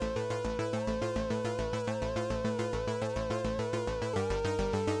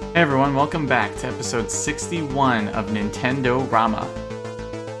Hey everyone, welcome back to episode 61 of Nintendo Rama.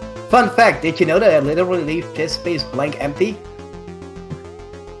 Fun fact, did you know that I literally leave this space blank empty?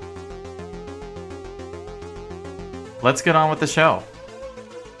 Let's get on with the show.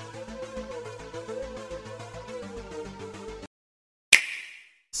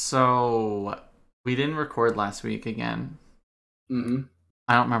 So, we didn't record last week again. Mm-hmm.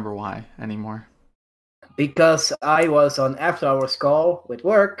 I don't remember why anymore. Because I was on after hours call with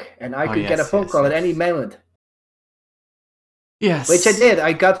work, and I could get a phone call at any moment. Yes. Which I did.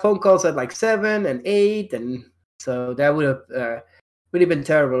 I got phone calls at like 7 and 8, and so that would have really been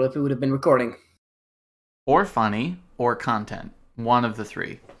terrible if we would have been recording. Or funny, or content. One of the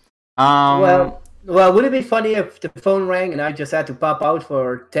three. Well, would it be funny if the phone rang and I just had to pop out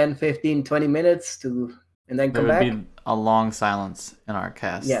for 10, 15, 20 minutes and then come back? There would be a long silence in our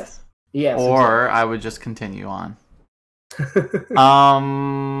cast. Yes. Or exactly. I would just continue on.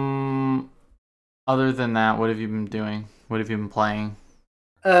 Other than that, what have you been doing? What have you been playing?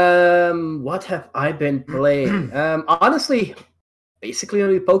 What have I been playing? Honestly, basically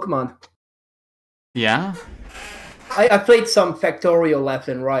only Pokemon. Yeah? I played some Factorial left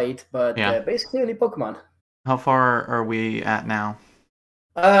and right, but yeah. Basically only Pokemon. How far are we at now?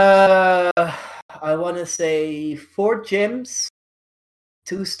 I want to say 4 gyms,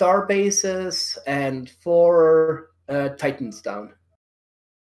 2 star bases, and 4 Titans down.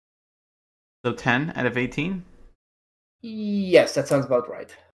 So 10 out of 18? Yes, that sounds about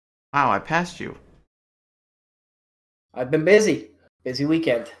right. Wow, I passed you. I've been busy. Busy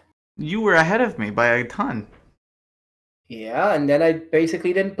weekend. You were ahead of me by a ton. Yeah, and then I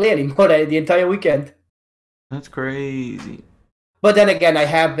basically didn't play anymore the entire weekend. That's crazy. But then again, I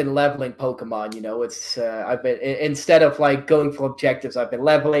have been leveling Pokemon. You know, it's I've been instead of like going for objectives, I've been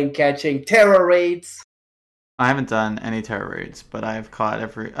leveling, catching Terra raids. I haven't done any Terra raids, but I've caught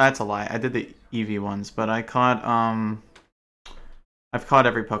every. That's a lie. I did the Eevee ones, but I caught I've caught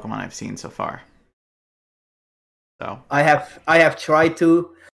every Pokemon I've seen so far. So I have tried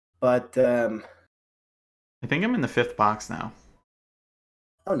to, but I think I'm in the 5th box now.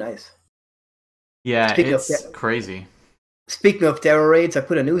 Oh, nice. Yeah, it's crazy. Speaking of Terra raids, I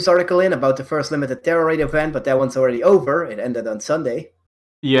put a news article in about the first limited Terra raid event, but that one's already over. It ended on Sunday.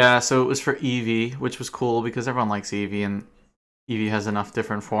 Yeah, so it was for Eevee, which was cool because everyone likes Eevee, and Eevee has enough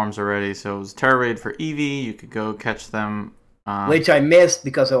different forms already. So it was Terra raid for Eevee. You could go catch them. Which I missed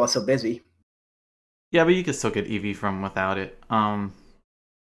because I was so busy. Yeah, but you could still get Eevee from without it. I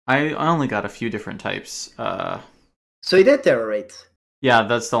only got a few different types. So you did Terra raids? Yeah,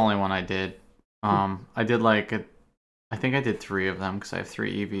 that's the only one I did. I did I think I did 3 of them because I have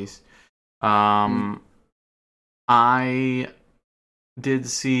 3 Eevees. I did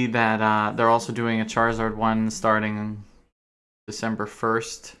see that they're also doing a Charizard one starting December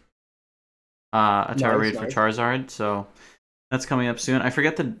 1st. A Terra raid for Charizard, so that's coming up soon. I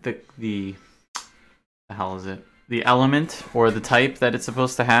forget the hell is it? The element or the type that it's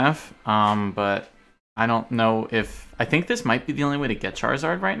supposed to have. But I don't know if I think this might be the only way to get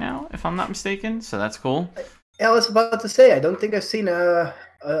Charizard right now, if I'm not mistaken. So that's cool. I was about to say I don't think I've seen a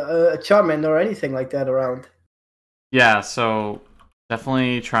Charmander or anything like that around. Yeah, so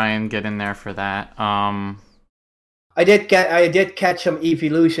definitely try and get in there for that. I did catch some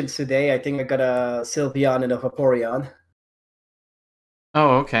evolutions today. I think I got a Sylveon and a Vaporeon.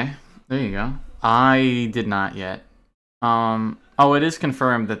 Oh, okay. There you go. I did not yet. It is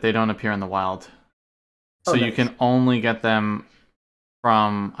confirmed that they don't appear in the wild. So nice. You can only get them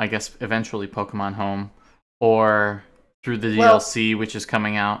from, I guess, eventually Pokemon Home, or through the DLC, which is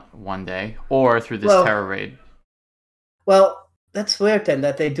coming out one day, or through this Terra raid. Well, that's weird then,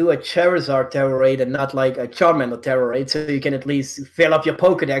 that they do a Charizard Terra raid and not like a Charmander Terra raid, so you can at least fill up your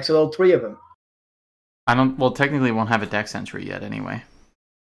Pokedex with all 3 of them. Technically it won't have a Dex entry yet anyway.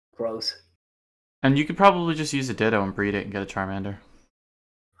 Gross. And you could probably just use a Ditto and breed it and get a Charmander.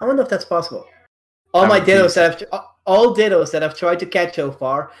 I wonder if that's possible. All Dittos that I've tried to catch so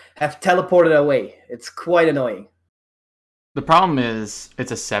far have teleported away. It's quite annoying. The problem is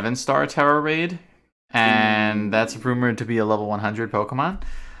it's a 7-star Terra raid, and that's rumored to be a level 100 Pokemon.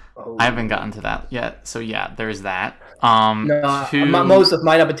 Oh. I haven't gotten to that yet, so yeah, there's that. Most of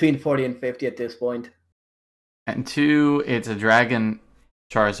mine are between 40 and 50 at this point. And 2, it's a Dragon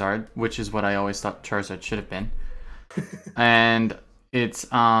Charizard, which is what I always thought Charizard should have been. And it's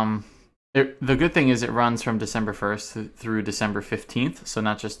the good thing is it runs from December 1st through December 15th, so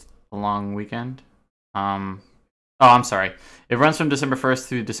not just a long weekend. I'm sorry. It runs from December 1st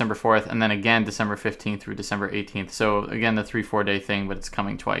through December 4th, and then again December 15th through December 18th. So again, the 3-4 day thing, but it's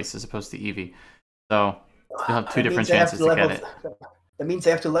coming twice as opposed to Eevee. So you'll have 2 different chances to get it. That means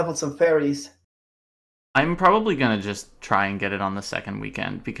I have to level some fairies. I'm probably gonna just try and get it on the second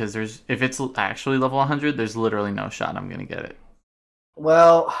weekend because if it's actually level 100, there's literally no shot I'm gonna get it.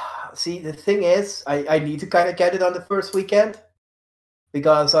 Well, see, the thing is, I need to kind of get it on the first weekend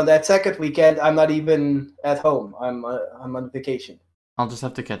because on that second weekend I'm not even at home. I'm on vacation. I'll just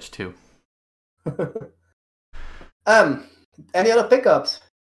have to catch 2. Any other pickups?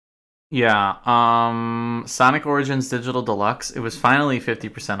 Yeah, Sonic Origins Digital Deluxe. It was finally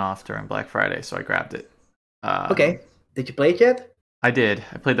 50% off during Black Friday, so I grabbed it. Okay. Did you play it yet? I did.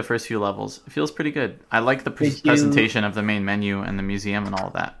 I played the first few levels. It feels pretty good. I like the presentation of the main menu and the museum and all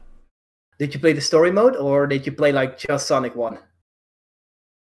of that. Did you play the story mode, or did you play like just Sonic 1?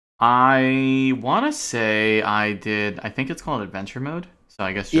 I want to say I did. I think it's called Adventure Mode, so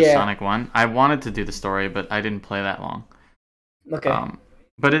I guess just Sonic 1. I wanted to do the story, but I didn't play that long. Okay.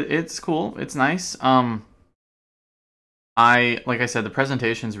 But it's cool. It's nice. Like I said, the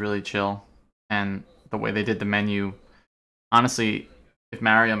presentation's really chill, and the way they did the menu. Honestly, if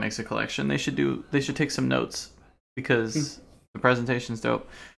Mario makes a collection, they should take some notes because the presentation's dope.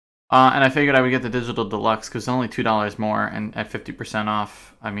 And I figured I would get the digital deluxe because it's only $2 more, and at 50%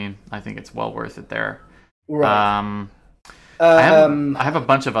 off, I mean, I think it's well worth it there. Right. I have a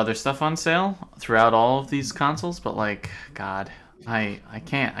bunch of other stuff on sale throughout all of these consoles, but like, God. I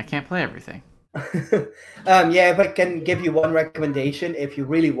can't play everything. Yeah, if I can give you one recommendation, if you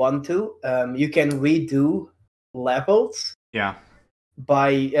really want to, you can redo levels. Yeah.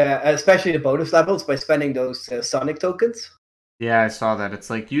 By especially the bonus levels by spending those Sonic tokens. Yeah, I saw that. It's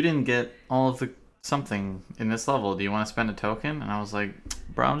like you didn't get all of the something in this level. Do you want to spend a token? And I was like,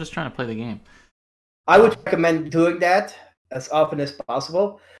 bro, I'm just trying to play the game. I would recommend doing that as often as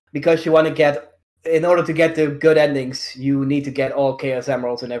possible because you want to get. In order to get the good endings, you need to get all Chaos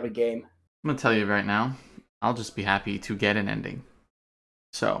Emeralds in every game. I'm going to tell you right now, I'll just be happy to get an ending.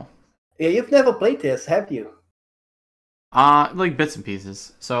 So. Yeah, you've never played this, have you? Like bits and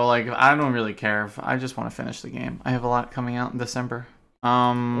pieces. So, like, I don't really care if I just want to finish the game. I have a lot coming out in December.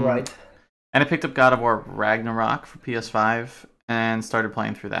 Right. And I picked up God of War Ragnarok for PS5 and started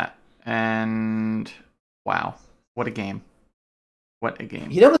playing through that. And, wow, what a game. What a game.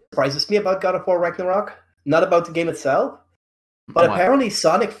 You know what surprises me about God of War Ragnarok? Not about the game itself, but apparently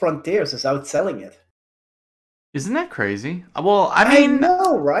Sonic Frontiers is outselling it. Isn't that crazy? Well, I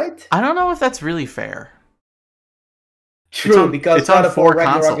know, right? I don't know if that's really fair. True, because God of War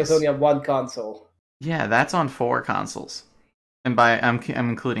Ragnarok is only on one console. Yeah, that's on 4 consoles. And I'm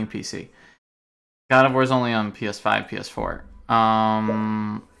including PC. God of War is only on PS5, PS4.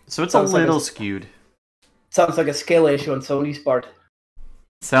 So it's a little skewed. Sounds like a scale issue on Sony's part.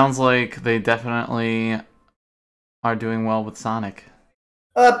 Sounds like they definitely are doing well with Sonic.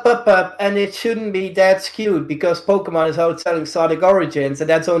 And it shouldn't be that skewed because Pokemon is outselling Sonic Origins, and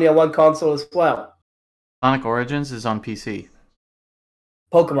that's only on one console as well. Sonic Origins is on PC.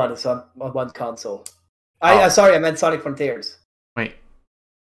 Pokemon is on one console. Sorry, I meant Sonic Frontiers. Wait.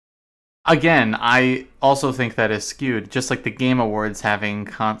 Again, I also think that is skewed, just like the Game Awards having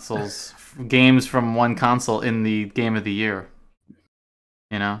games from one console in the Game of the Year.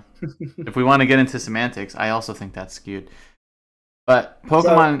 You know? If we want to get into semantics, I also think that's skewed. But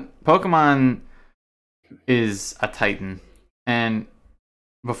Pokemon is a titan. And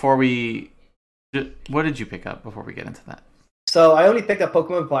what did you pick up before we get into that? So I only picked up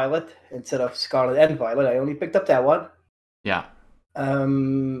Pokemon Violet instead of Scarlet and Violet. I only picked up that one. Yeah.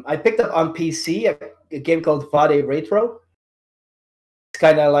 I picked up on PC a game called Vade Retro. It's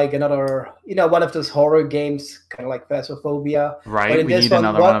kind of like another, one of those horror games, kind of like Phasmophobia. Right, we need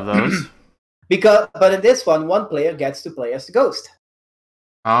another one of those. But in this one player gets to play as the ghost.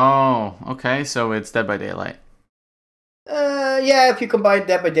 Oh, okay. So it's Dead by Daylight. Yeah, if you combine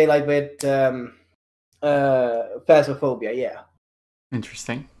Dead by Daylight with Phasmophobia, yeah.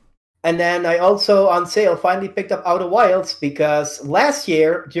 Interesting. And then I also, on sale, finally picked up Outer Wilds because last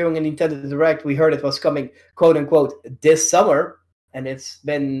year, during a Nintendo Direct, we heard it was coming, quote-unquote, this summer. And it's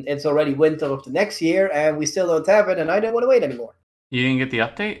already winter of the next year, and we still don't have it, and I don't want to wait anymore. You didn't get the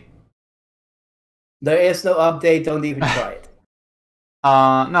update? There is no update, don't even try it.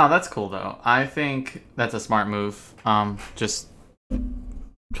 No, that's cool, though. I think that's a smart move. Just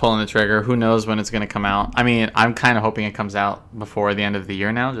pulling the trigger. Who knows when it's going to come out? I mean, I'm kind of hoping it comes out before the end of the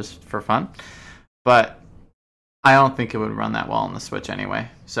year now, just for fun. But I don't think it would run that well on the Switch anyway.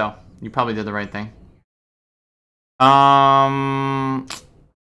 So you probably did the right thing.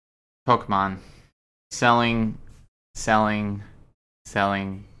 Pokemon. Selling,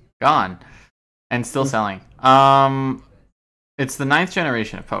 gone. And still selling. It's the 9th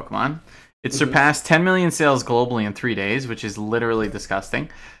generation of Pokemon. It surpassed 10 million sales globally in 3 days, which is literally disgusting.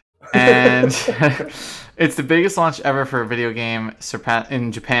 And it's the biggest launch ever for a video game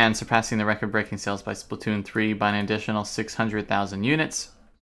in Japan, surpassing the record-breaking sales by Splatoon 3 by an additional 600,000 units.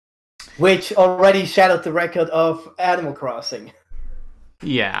 Which already shattered the record of Animal Crossing.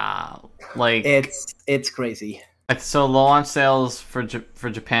 Yeah, like... It's crazy. So the launch sales for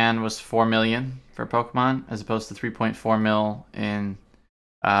Japan was 4 million for Pokemon, as opposed to 3.4 mil in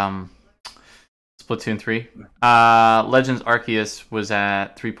Splatoon 3. Legends Arceus was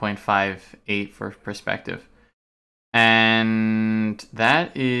at 3.58 for perspective. And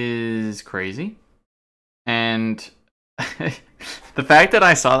that is crazy. And the fact that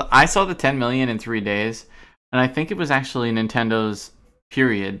I saw the 10 million in 3 days, and I think it was actually Nintendo's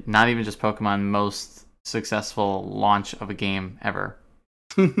period, not even just Pokemon, most successful launch of a game ever.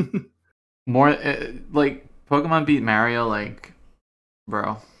 More like Pokemon beat Mario, like,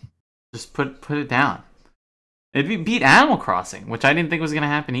 bro, just put it down. It beat Animal Crossing, which I didn't think was going to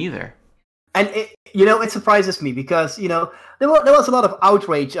happen either. And it surprises me because there was a lot of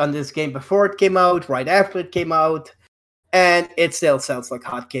outrage on this game before it came out, right after it came out, and it still sells like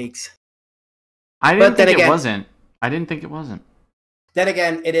hotcakes. I didn't think it wasn't. Then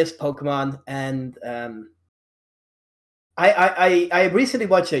again, it is Pokemon, and I recently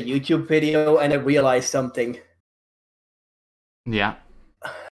watched a YouTube video and I realized something. Yeah.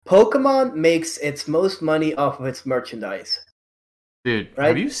 Pokemon makes its most money off of its merchandise. Dude, right?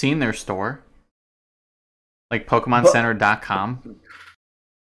 Have you seen their store? Like PokemonCenter.com?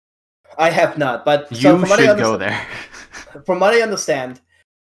 I have not, but... You should go there. From what I understand,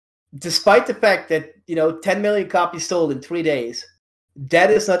 despite the fact that, 10 million copies sold in 3 days,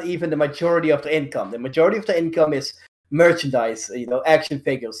 that is not even the majority of the income. The majority of the income is merchandise, action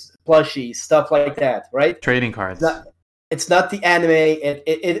figures, plushies, stuff like that, right? Trading cards. It's not the anime,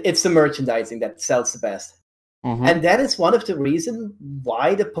 it's the merchandising that sells the best. Mm-hmm. And that is one of the reasons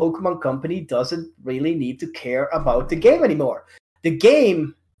why the Pokemon Company doesn't really need to care about the game anymore. The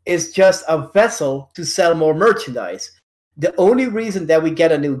game is just a vessel to sell more merchandise. The only reason that we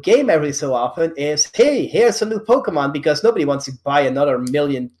get a new game every so often is, hey, here's a new Pokemon, because nobody wants to buy another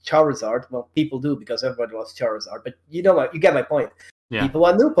million Charizard. Well, people do because everybody wants Charizard, but you know what? You get my point. Yeah. People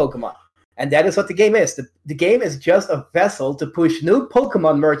want new Pokemon. And that is what the game is. The game is just a vessel to push new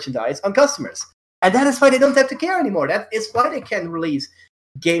Pokemon merchandise on customers. And that is why they don't have to care anymore. That is why they can release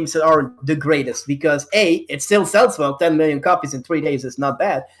games that aren't the greatest. Because A, it still sells well. 10 million copies in 3 days is not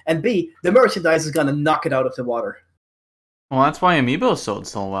bad. And B, the merchandise is going to knock it out of the water. Well, that's why Amiibo sold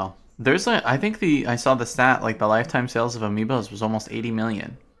so well. I saw the stat, like the lifetime sales of Amiibos was almost 80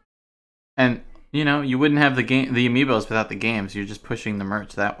 million. And, you wouldn't have the Amiibos without the games. You're just pushing the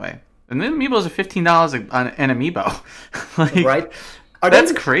merch that way. And then Amiibos are $15 an Amiibo. Right?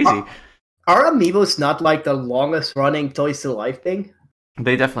 That's crazy. Are Amiibos not like the longest running Toys to Life thing?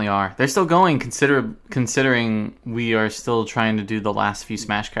 They definitely are. They're still going, considering we are still trying to do the last few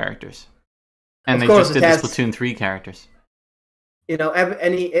Smash characters. And they just did the Splatoon 3 characters.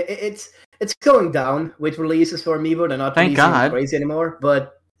 It's going down with releases for Amiibo. They're not releasing crazy anymore,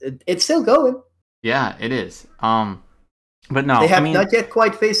 but it's still going. Yeah, it is. But no, they have not yet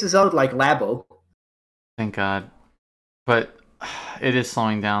quite phased out like Labo. Thank God. But it is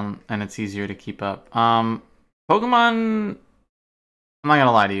slowing down, and it's easier to keep up. Pokemon, I'm not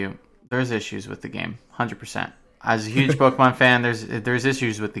gonna lie to you. There's issues with the game, 100%. As a huge Pokemon fan, there's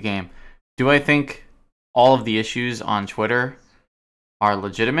issues with the game. Do I think all of the issues on Twitter are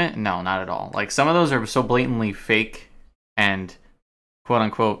legitimate? No, not at all. Like, some of those are so blatantly fake and quote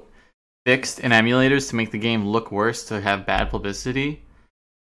unquote fixed in emulators to make the game look worse, to have bad publicity.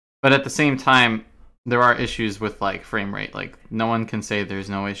 But at the same time, there are issues with like frame rate. Like, no one can say there's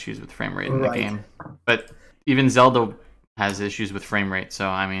no issues with frame rate in the game. But even Zelda has issues with frame rate. So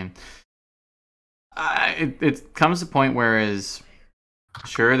I mean, it comes to a point where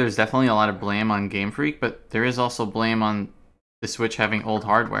sure, there's definitely a lot of blame on Game Freak, but there is also blame on the Switch having old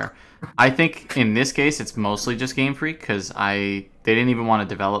hardware. I think in this case it's mostly just Game Freak, because they didn't even want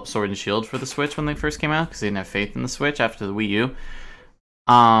to develop Sword and Shield for the Switch when they first came out, because they didn't have faith in the Switch after the Wii U.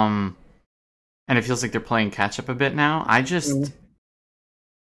 And it feels like they're playing catch up a bit now. I just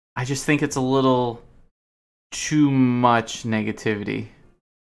think it's a little too much negativity.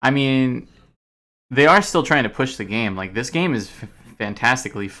 I mean, they are still trying to push the game. Like, this game is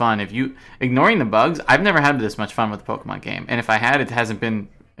fantastically fun. If you ignoring the bugs, I've never had this much fun with a Pokemon game, and if I had, it hasn't been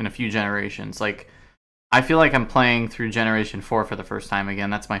in a few generations. Like, I feel like I'm playing through Generation 4 for the first time again.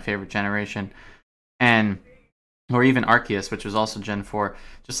 That's my favorite generation. Or even Arceus, which was also Gen 4.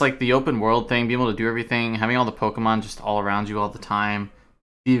 Just like the open world thing, being able to do everything, having all the Pokemon just all around you all the time.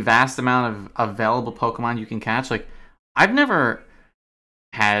 the vast amount of available Pokemon you can catch. Like, I've never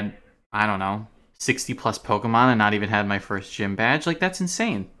had, I don't know, 60 plus Pokemon and not even had my first gym badge. Like, that's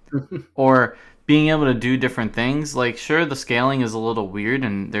insane. Or being able to do different things. Like, sure, the scaling is a little weird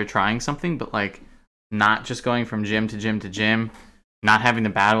and they're trying something, but like, not just going from gym to gym to gym, not having to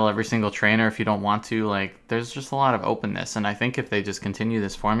battle every single trainer if you don't want to. Like, there's just a lot of openness. And I think if they just continue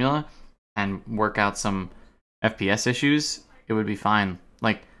this formula and work out some FPS issues, it would be fine.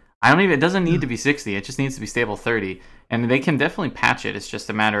 Like, it doesn't need to be 60, it just needs to be stable 30. And they can definitely patch it. It's just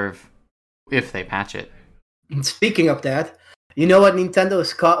a matter of if they patch it. Speaking of that, you know what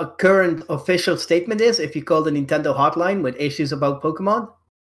Nintendo's current official statement is if you call the Nintendo hotline with issues about Pokemon?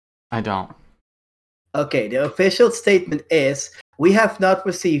 I don't. Okay, the official statement is, we have not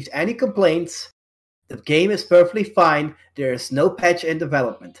received any complaints. The game is perfectly fine. There is no patch in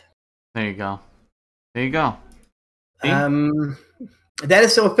development. There you go. There you go. That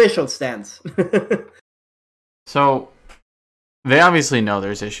is the official stance. So, they obviously know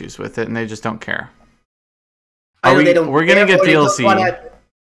there's issues with it, and they just don't care. We're gonna get DLC.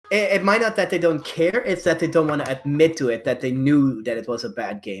 It might not that they don't care, it's that they don't want to admit to it, that they knew that it was a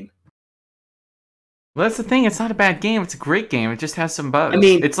bad game. Well, that's the thing, it's not a bad game, it's a great game, it just has some bugs. I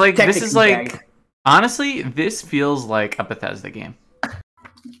mean, it's like, this is like, honestly, this feels like a Bethesda game.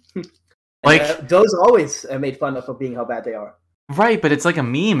 Like, those always made fun of for being how bad they are. Right, but it's like a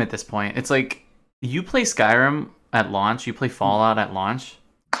meme at this point. It's like, you play Skyrim at launch, you play Fallout at launch,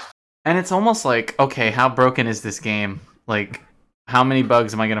 and it's almost like, okay, how broken is this game? Like, how many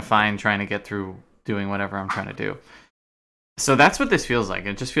bugs am I going to find trying to get through doing whatever I'm trying to do? So that's what this feels like.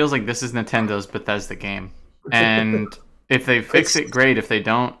 It just feels like this is Nintendo's Bethesda game. And if they fix it, great. If they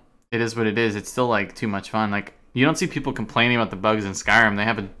don't, it is what it is. It's still like too much fun. Like, you don't see people complaining about the bugs in Skyrim. They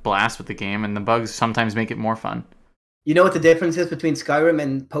have a blast with the game, and the bugs sometimes make it more fun. You know what the difference is between Skyrim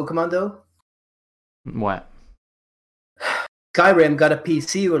and Pokemon, though? What? Skyrim got a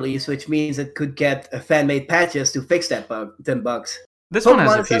PC release, which means it could get fan-made patches to fix them bugs. This Pokemon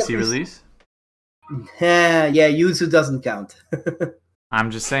one has a PC release. Yeah, Yuzu doesn't count.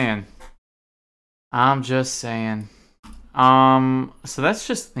 I'm just saying. So that's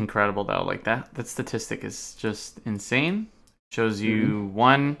just incredible, though. Like, that statistic is just insane. Shows you,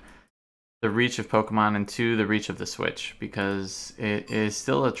 one, the reach of Pokemon, and two, the reach of the Switch, because it is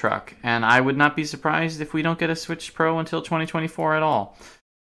still a truck. And I would not be surprised if we don't get a Switch Pro until 2024 at all.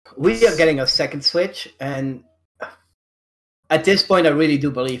 We are getting a second Switch, and at this point, I really do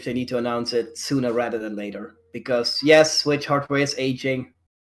believe they need to announce it sooner rather than later. Because, yes, Switch hardware is aging.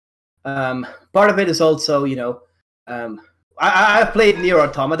 Part of it is also, I played Nier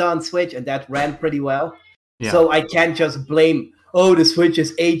Automata on Switch, and that ran pretty well. Yeah. So I can't just blame, the Switch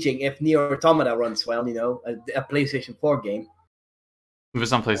is aging if Nier Automata runs well, a PlayStation 4 game. It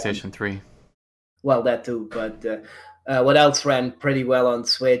was on PlayStation 3. Well, that too, but what else ran pretty well on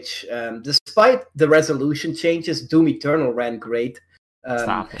Switch? Despite the resolution changes, Doom Eternal ran great.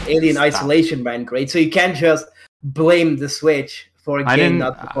 Alien Isolation ran great. So you can't just blame the Switch for a game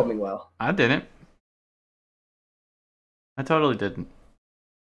not performing well. I didn't. I totally didn't.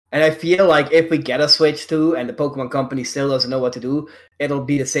 And I feel like if we get a Switch 2 and the Pokemon Company still doesn't know what to do, it'll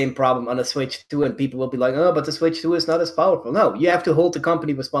be the same problem on a Switch 2 and people will be like, but the Switch 2 is not as powerful. No, you have to hold the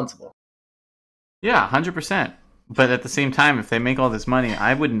company responsible. Yeah, 100%. But at the same time, if they make all this money,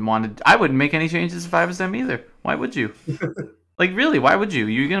 I wouldn't make any changes if I was them either. Why would you? Like, really, why would you?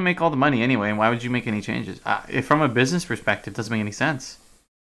 You're going to make all the money anyway, and why would you make any changes? If from a business perspective, it doesn't make any sense.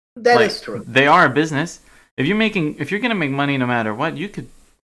 That is true. They are a business. If you're going to make money no matter what, you could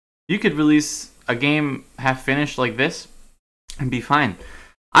release a game half finished like this and be fine.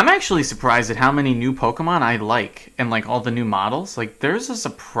 I'm actually surprised at how many new Pokemon I like and like all the new models. Like, there's a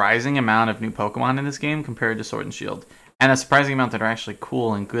surprising amount of new Pokemon in this game compared to Sword and Shield, and a surprising amount that are actually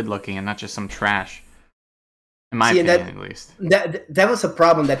cool and good looking and not just some trash. In my opinion, at least. That was a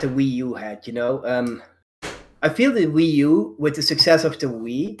problem that the Wii U had. I feel the Wii U, with the success of the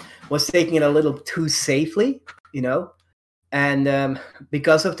Wii, was taking it a little too safely. And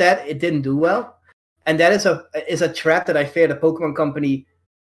because of that, it didn't do well. And that is a trap that I fear the Pokemon Company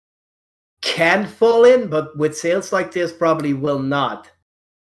can fall in, but with sales like this, probably will not.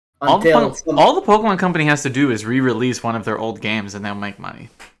 All the Pokemon Company has to do is re-release one of their old games, and they'll make money.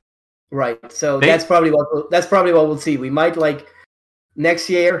 Right. So that's probably what we'll see. We might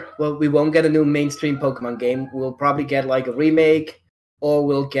next year. Well, we won't get a new mainstream Pokemon game. We'll probably get like a remake. Or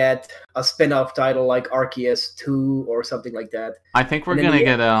we'll get a spin-off title like Arceus 2 or something like that. I think we're going to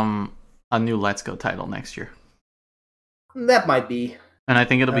get a new Let's Go title next year. That might be. And I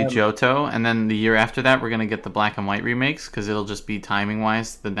think it'll be Johto, and then the year after that, we're going to get the Black and White remakes, because it'll just be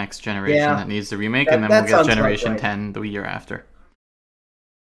timing-wise the next generation that needs the remake, and then we'll get Generation 10 the year after.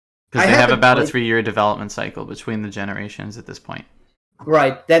 Because they have about a 3-year development cycle between the generations at this point.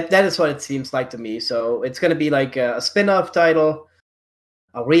 Right, that is what it seems like to me. So it's going to be like a spin-off title,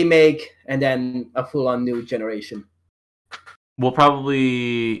 a remake, and then a full-on new generation. We'll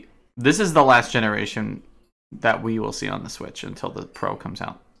probably... This is the last generation that we will see on the Switch until the Pro comes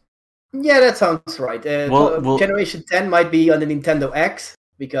out. Yeah, that sounds right. Generation 10 might be on the Nintendo X,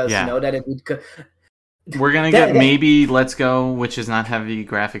 because you know that it would... We're going to get maybe Let's Go, which is not heavy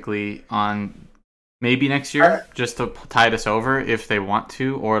graphically, on maybe next year, just to tide us over if they want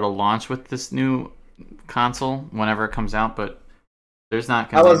to, or it'll launch with this new console whenever it comes out, but there's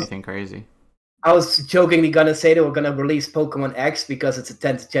not going to be anything crazy. I was jokingly going to say they were going to release Pokemon X because it's a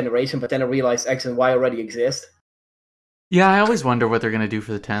 10th generation, but then I realized X and Y already exist. Yeah, I always wonder what they're going to do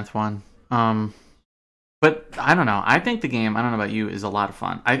for the 10th one. But I don't know. I think the game, I don't know about you, is a lot of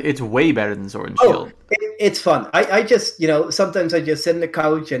fun. It's way better than Sword and Shield. It's fun. I just, sometimes I just sit on the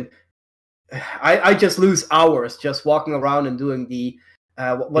couch and I just lose hours just walking around and doing the,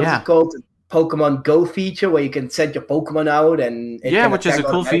 what is it called? Pokemon Go feature where you can send your Pokemon out and which is a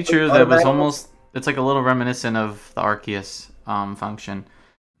cool feature that was almost, it's like a little reminiscent of the Arceus function.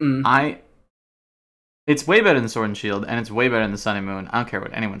 It's way better than Sword and Shield, and it's way better than the Sun and Moon. I don't care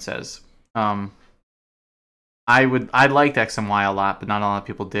what anyone says. I liked X and Y a lot, but not a lot of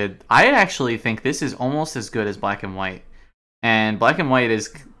people did. I actually think this is almost as good as Black and White, and Black and White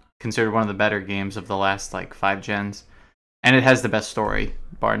is considered one of the better games of the last 5 gens. And it has the best story,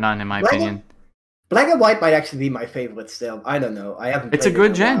 bar none, in my opinion. Black and White might actually be my favorite still. I don't know. I haven't. It's a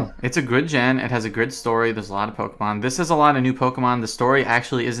good gen. It's a good gen. It has a good story. There's a lot of Pokemon. This has a lot of new Pokemon. The story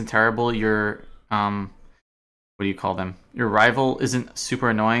actually isn't terrible. Your what do you call them? Your rival isn't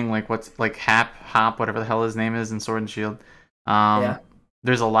super annoying. Hop, whatever the hell his name is in Sword and Shield.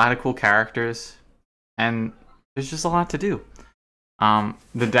 There's a lot of cool characters, and there's just a lot to do.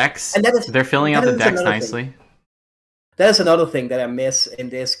 The decks, they're filling out the decks nicely. That's another thing that I miss in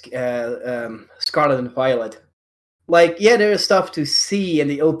this Scarlet and Violet. There is stuff to see in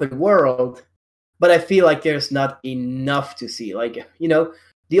the open world, but I feel like there's not enough to see.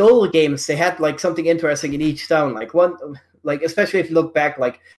 The older games, they had something interesting in each town. Especially if you look back,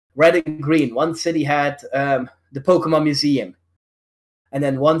 Red and Green. One city had the Pokemon Museum, and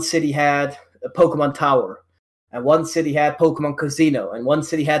then one city had a Pokemon Tower. And one city had Pokemon Casino, and one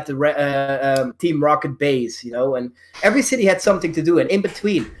city had the Team Rocket base, and every city had something to do. And in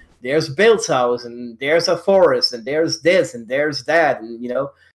between, there's Bill's house, and there's a forest, and there's this, and there's that, and the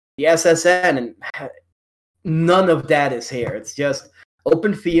SSN, and none of that is here. It's just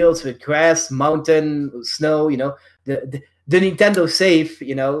open fields with grass, mountain, snow. The Nintendo safe,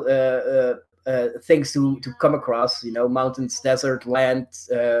 things to come across. Mountains, desert, land,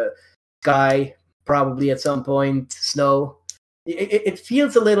 sky. Probably at some point, snow. It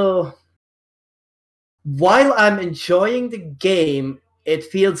feels a little... While I'm enjoying the game, it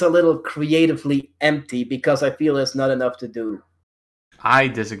feels a little creatively empty because I feel there's not enough to do. I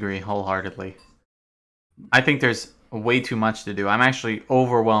disagree wholeheartedly. I think there's way too much to do. I'm actually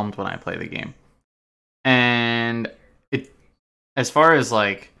overwhelmed when I play the game. And as far as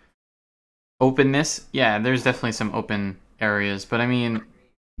openness, there's definitely some open areas, but I mean...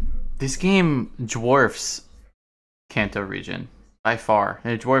 This game dwarfs Kanto region by far.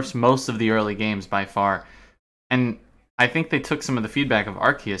 It dwarfs most of the early games by far. And I think they took some of the feedback of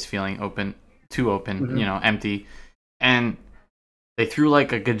Arceus feeling too open, empty. And they threw a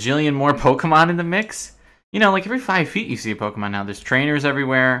gajillion more Pokemon in the mix. Every 5 feet you see a Pokemon now. There's trainers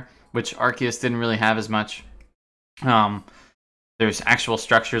everywhere, which Arceus didn't really have as much. There's actual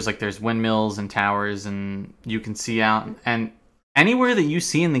structures, there's windmills and towers, and you can see out. And anywhere that you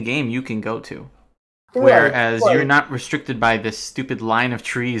see in the game, you can go to. Whereas you're not restricted by this stupid line of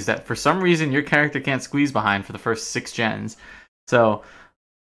trees that for some reason your character can't squeeze behind for the first 6 gens. So,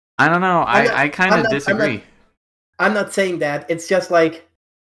 I don't know. I kind of disagree. I'm not saying that. It's just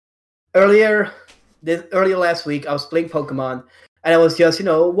earlier last week, I was playing Pokemon, and I was just,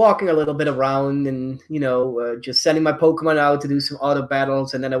 walking a little bit around and, just sending my Pokemon out to do some auto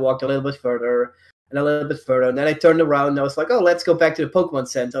battles, and then I walked a little bit further. And a little bit further, and then I turned around and I was like, oh, let's go back to the Pokemon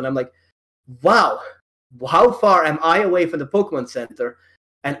Center. And I'm like, wow, how far am I away from the Pokemon Center?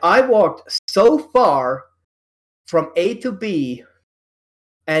 And I walked so far from A to B,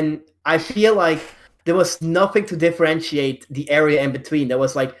 and I feel like there was nothing to differentiate the area in between. There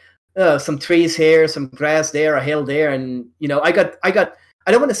was some trees here, some grass there, a hill there, and I got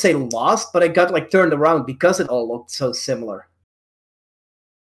I don't want to say lost, but I got turned around because it all looked so similar.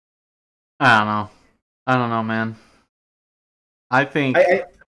 I don't know, man. I think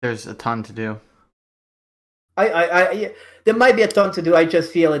there's a ton to do. There might be a ton to do. I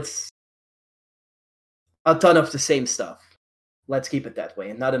just feel it's a ton of the same stuff. Let's keep it that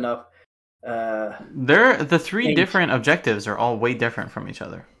way, and not enough. The three different objectives are all way different from each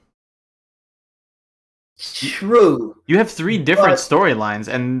other. True. You have 3 different storylines,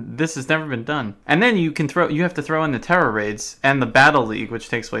 and this has never been done. And then you have to throw in the terror raids and the battle league, which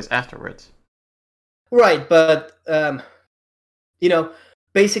takes place afterwards. Right, but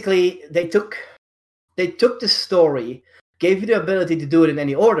basically they took the story, gave you the ability to do it in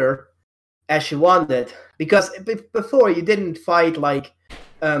any order as you wanted. Because before you didn't fight like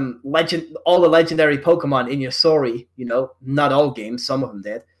all the legendary Pokemon in your story. Not all games, some of them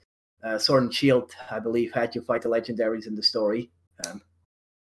did. Sword and Shield, I believe, had you fight the legendaries in the story.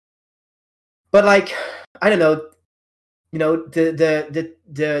 But like, I don't know,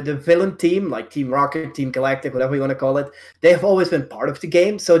 the villain team, like Team Rocket, Team Galactic, whatever you want to call it, they have always been part of the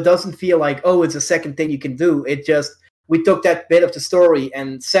game, so it doesn't feel like, oh, it's a second thing you can do. It just, we took that bit of the story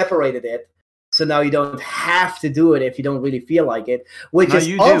and separated it, so now you don't have to do it if you don't really feel like it, which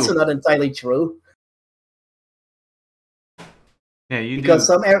is also not entirely true. Yeah, you because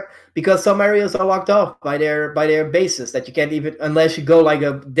do. Because some areas are locked off by their bases that you can't even, unless you go like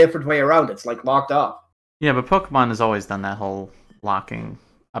a different way around. It's like locked off. Yeah, but Pokemon has always done that whole locking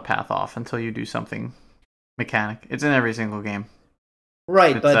a path off until you do something mechanic. It's in every single game.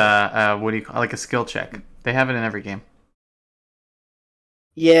 Right, it's, but what do you call, like a skill check? They have it in every game.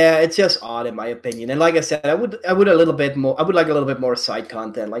 Yeah, it's just odd in my opinion. And like I said, I would a little bit more. I would like a little bit more side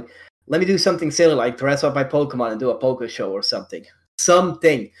content. Like, let me do something silly, like dress up my Pokemon and do a Poke Show or something.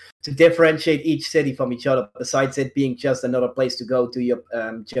 Something to differentiate each city from each other, besides it being just another place to go to your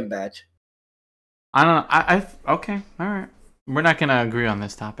gym badge. I don't know. Okay, all right. We're not gonna agree on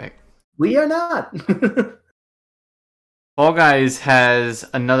this topic. We are not. Fall Guys has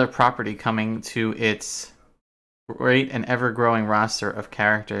another property coming to its great and ever-growing roster of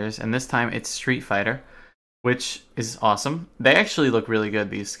characters, and this time it's Street Fighter, which is awesome. They actually look really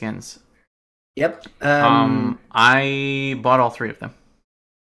good, these skins. Yep. I bought all 3 of them.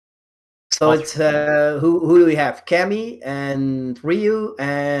 So all it's who do we have? Cammy and Ryu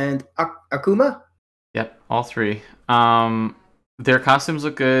and Akuma? Yep, all 3. Their costumes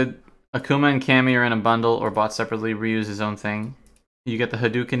look good. Akuma and Cammy are in a bundle or bought separately. Ryu's his own thing. You get the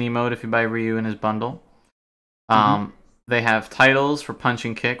Hadouken emote if you buy Ryu in his bundle. They have titles for punch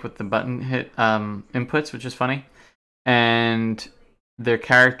and kick with the button hit inputs, which is funny. And their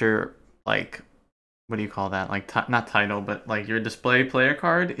character, like, what do you call that? Like, not title, but like your display player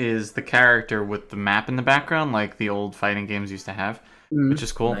card is the character with the map in the background, like the old fighting games used to have, which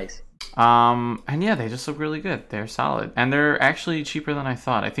is cool. Nice. And yeah, they just look really good. They're solid, and they're actually cheaper than I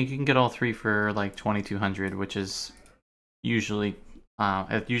thought. I think you can get all 3 for like $2,200, which is usually closer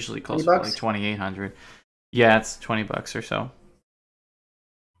to like $2,800. Yeah, it's $20 or so.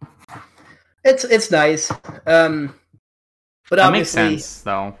 It's nice, but that makes sense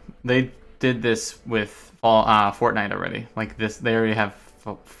though. They did this with Fortnite already. Like this, they already have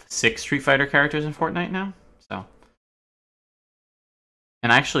 6 Street Fighter characters in Fortnite now. So,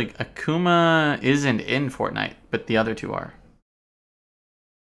 and actually, Akuma isn't in Fortnite, but the other 2 are.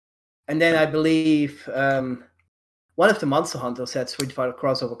 And then I believe one of the Monster Hunters had Street Fighter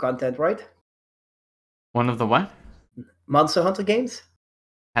crossover content, right? One of the what? Monster Hunter games?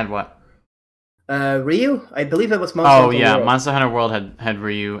 Had what? Ryu? I believe it was Monster Hunter World. World. Monster Hunter World had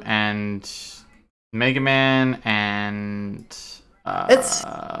Ryu and Mega Man and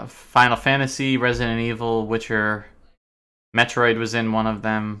Final Fantasy, Resident Evil, Witcher, Metroid was in one of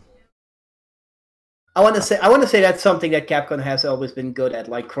them. I want to say that's something that Capcom has always been good at,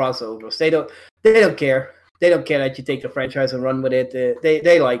 like crossovers. They don't care. They don't care that you take the franchise and run with it.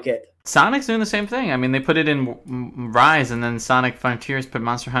 They like it. Sonic's doing the same thing. I mean, they put it in Rise, and then Sonic Frontiers put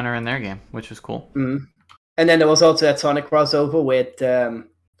Monster Hunter in their game, which was cool. Mm-hmm. And then there was also that Sonic crossover with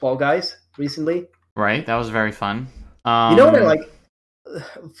Fall Guys recently. Right, that was very fun. They're like,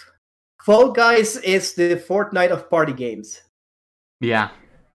 Fall Guys is the Fortnite of party games. Yeah,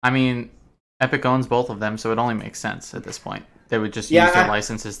 I mean, Epic owns both of them, so it only makes sense at this point. They would just use their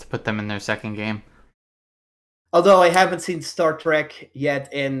licenses to put them in their second game. Although I haven't seen Star Trek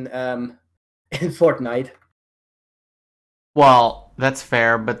yet in Fortnite. Well, that's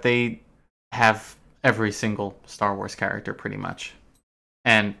fair, but they have every single Star Wars character pretty much.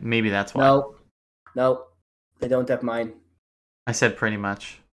 And maybe that's why. No, they don't have mine. I said pretty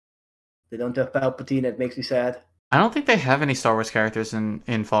much. They don't have Palpatine, it makes me sad. I don't think they have any Star Wars characters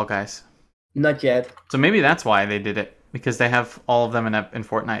in Fall Guys. Not yet. So maybe that's why they did it. because they have all of them in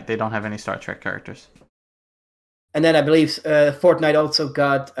Fortnite. They don't have any Star Trek characters. And then I believe Fortnite also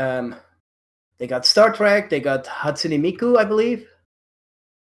got they got Star Trek, they got Hatsune Miku, I believe.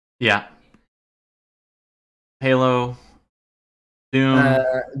 Yeah. Halo,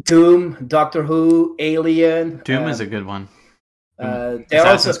 Doom, Doctor Who, Alien. Doom is a good one.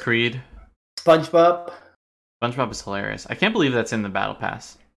 Assassin's Creed. SpongeBob. SpongeBob is hilarious. I can't believe that's in the Battle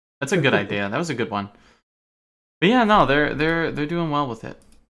Pass. That's a good idea. That was a good one. But yeah, no, they're doing well with it.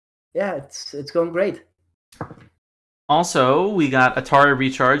 Yeah, it's going great. Also, we got Atari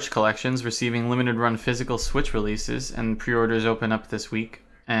Recharge collections receiving limited run physical Switch releases, and pre-orders open up this week.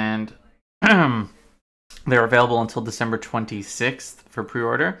 And they're available until December 26th for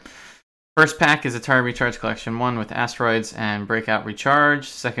pre-order. First pack is Atari Recharge Collection 1 with Asteroids and Breakout Recharge.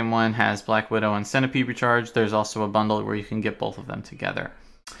 Second one has Black Widow and Centipede Recharge. There's also a bundle where you can get both of them together.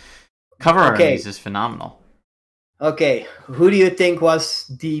 Cover art on these is phenomenal. Okay, who do you think was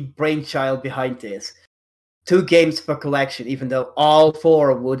the brainchild behind this? 2 games per collection, even though all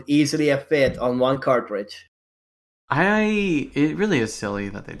 4 would easily have fit on one cartridge. It really is silly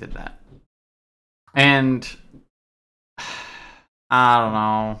that they did that. And I don't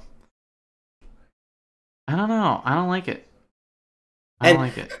know. I don't like it. I don't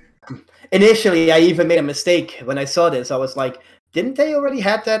like it. Initially, I even made a mistake when I saw this. I was like, didn't they already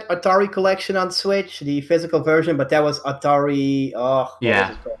have that Atari collection on Switch, the physical version? But that was Atari.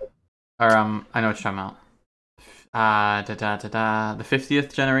 Yeah. Or I know what you're talking about. The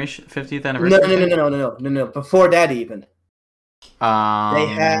 50th anniversary. No. Before that, even. They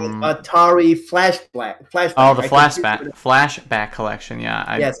had Atari Flashback. Oh, the Flashback collection. Yeah,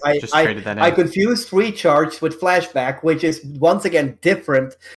 I just traded that in. I confused Recharge with Flashback, which is once again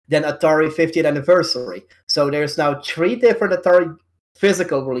different than Atari 50th anniversary. So there's now 3 different Atari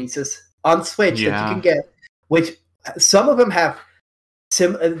physical releases on Switch that you can get, which some of them have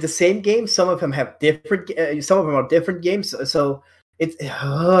the same games, some of them have different. Some of them are different games. So it's and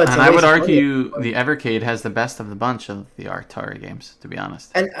I would argue the Evercade has the best of the bunch of the Atari games, to be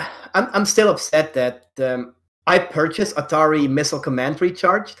honest. And I'm still upset that I purchased Atari Missile Command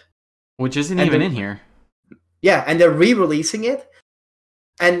Recharged, which isn't even in here. Yeah, and they're re-releasing it,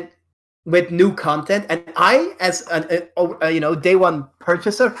 and with new content. And I, as a day one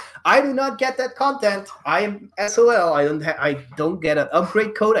purchaser, I do not get that content. I am SOL. I don't get an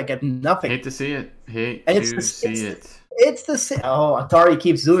upgrade code. I get nothing. Hate to see it. It's the same. Oh, Atari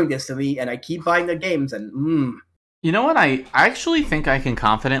keeps doing this to me, and I keep buying their games. And You know what? I actually think I can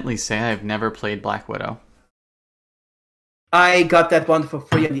confidently say I've never played Black Widow. I got that one for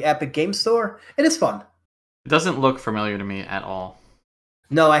free in the Epic Game Store. It is fun. It doesn't look familiar to me at all.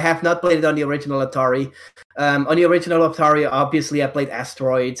 No, I have not played it on the original Atari. On the original Atari, obviously, I played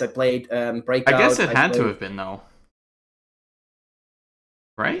Asteroids. I played Breakout. I guess it had to have been, though.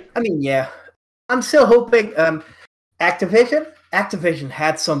 Right? I mean, yeah. I'm still hoping... Activision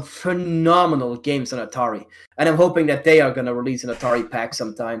had some phenomenal games on Atari, and I'm hoping that they are going to release an Atari pack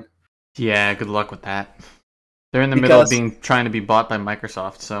sometime. Yeah, good luck with that. They're in the middle of trying to be bought by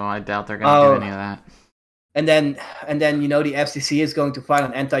Microsoft, so I doubt they're going to do any of that. And then the FCC is going to file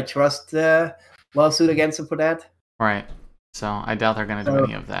an antitrust lawsuit against them for that. Right. So I doubt they're going to do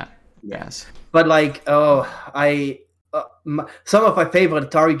any of that. Yes. But some of my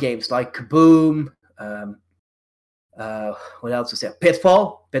favorite Atari games like Kaboom. What else was there?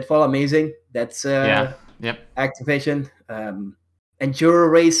 Pitfall, amazing. That's Yep. Activision.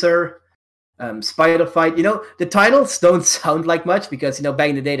 Enduro Racer, Spider Fight. The titles don't sound like much because back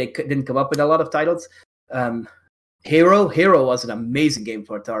in the day they didn't come up with a lot of titles. Hero was an amazing game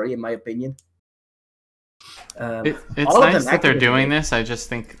for Atari, in my opinion. It's nice that they're doing this. I just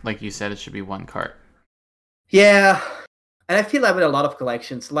think, like you said, it should be one cart. Yeah, and I feel that with a lot of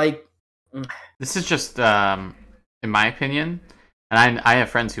collections. This is just, in my opinion, and I have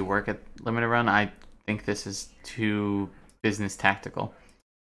friends who work at Limited Run. I think this is too business tactical.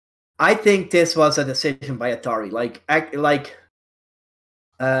 I think this was a decision by Atari.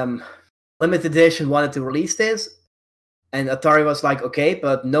 Limited Edition wanted to release this, and Atari was like, okay,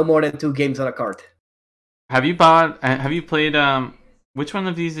 but no more than 2 games on a cart. Have you played, which one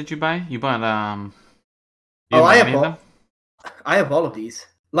of these did you buy? You bought, I have all of these.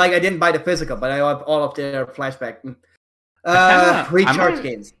 I didn't buy the physical, but I have all of their Flashback. Recharge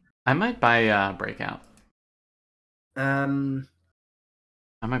games. I might buy, Breakout. I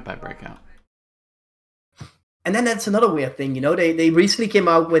might buy Breakout. And then that's another weird thing, they recently came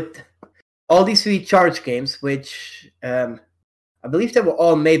out with all these Recharge games, which I believe they were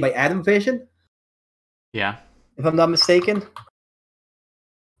all made by Adam Vision. Yeah. If I'm not mistaken.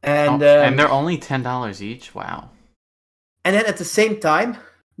 And and they're only $10 each. Wow. And then at the same time,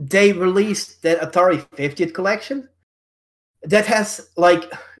 they released that Atari 50th collection that has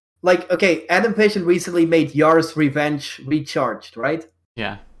okay, Adam Vision recently made Yars' Revenge Recharged, right?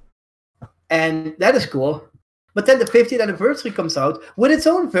 Yeah. And that is cool. But then the 50th anniversary comes out with its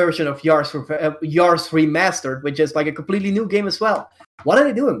own version of Yars Remastered, which is like a completely new game as well. What are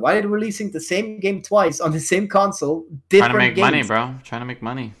they doing? Why are they releasing the same game twice on the same console? Trying to make money, bro. Trying to make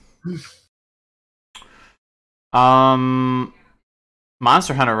money. Monster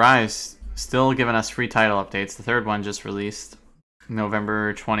Hunter Rise still giving us free title updates. The third one just released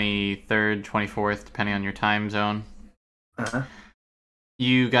November 23rd, 24th, depending on your time zone. Uh-huh.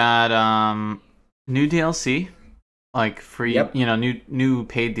 You got new DLC, like free, Yep. New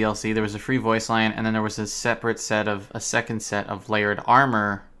paid DLC. There was a free voice line, and then there was a second set of layered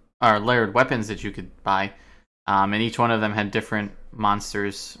armor or layered weapons that you could buy. And each one of them had different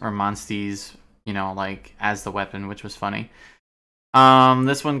monsters or monsties, like as the weapon, which was funny.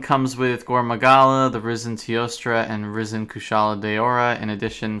 This one comes with Gore Magala, the Risen Teostra, and Risen Kushala Daora. In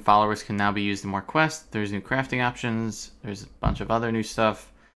addition, followers can now be used in more quests. There's new crafting options. There's a bunch of other new stuff.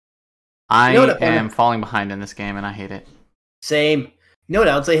 I am falling behind in this game, and I hate it. Same. You know what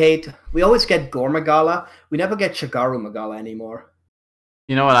else I hate? We always get Gore Magala. We never get Shagaru Magala anymore.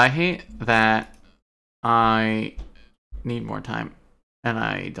 You know what I hate? That I need more time, and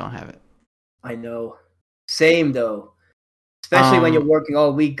I don't have it. I know. Same, though. Especially when you're working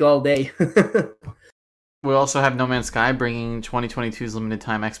all week, all day. We also have No Man's Sky bringing 2022's limited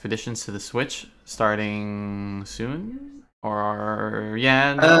time expeditions to the Switch starting soon. It already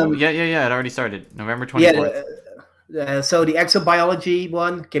started November 24th. So the Exobiology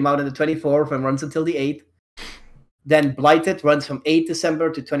one came out on the 24th and runs until the 8th. Then Blighted runs from 8th December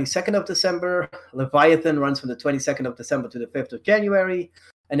to 22nd of December. Leviathan runs from the 22nd of December to the 5th of January.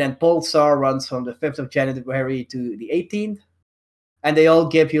 And then Pulsar runs from the 5th of January to the 18th. And they all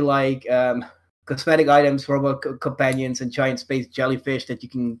give you like cosmetic items, robot companions, and giant space jellyfish that you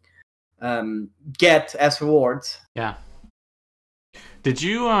can get as rewards. Yeah. Did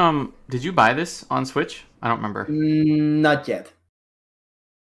you buy this on Switch? I don't remember. Not yet.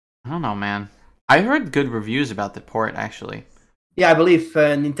 I don't know, man. I heard good reviews about the port, actually. Yeah, I believe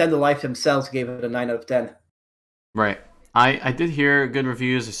Nintendo Life themselves gave it a 9 out of 10. Right. I did hear good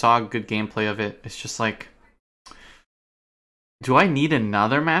reviews. I saw good gameplay of it. It's just like, do I need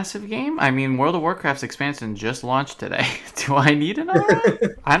another massive game? I mean, World of Warcraft's expansion just launched today. Do I need another?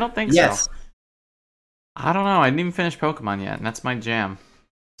 I don't think so. I don't know. I didn't even finish Pokemon yet, and that's my jam.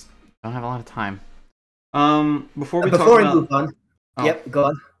 Don't have a lot of time. Before we move on. Oh. Yep, go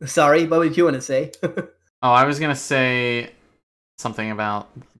on. Sorry, what did you want to say? I was gonna say something about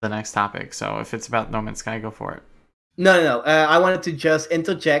the next topic. So if it's about No Man's Sky, go for it. No. I wanted to just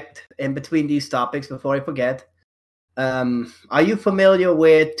interject in between these topics before I forget. Are you familiar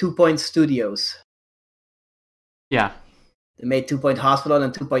with 2 Point Studios? Yeah. They made 2 Point Hospital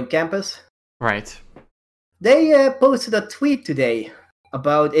and 2 Point Campus. Right. They posted a tweet today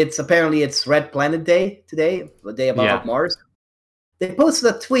about apparently it's Red Planet Day today, the day about Mars. They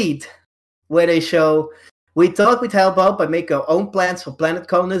posted a tweet where they show, we thought we'd help out by making our own plans for planet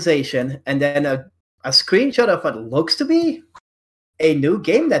colonization, and then a screenshot of what looks to be a new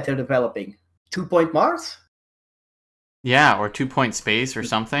game that they're developing. 2 Point Mars? Yeah, or 2 Point Space or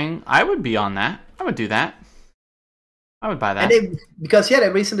something. I would be on that. I would do that. I would buy that. And they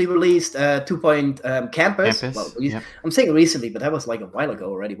recently released 2 Point Campus. Well, yep. I'm saying recently, but that was like a while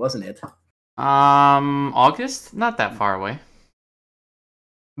ago already, wasn't it? August? Not that far away.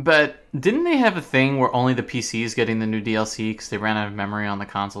 But didn't they have a thing where only the PCs getting the new DLC because they ran out of memory on the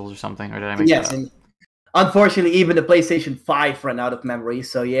consoles or something? Or did I make that up? And unfortunately, even the PlayStation 5 ran out of memory.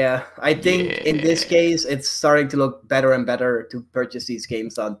 So yeah, I think in this case, it's starting to look better and better to purchase these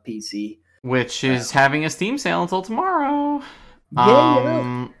games on PC. Which is having a Steam sale until tomorrow.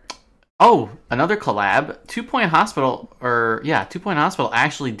 Yeah. Oh, another collab. 2 Point Hospital, 2 Point Hospital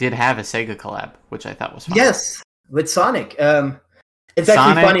actually did have a Sega collab, which I thought was fun. Yes, with Sonic. It's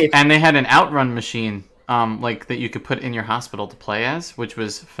Sonic, actually funny. And they had an outrun machine, like that you could put in your hospital to play as, which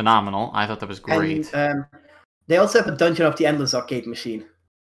was phenomenal. I thought that was great. And, they also have a Dungeon of the Endless arcade machine.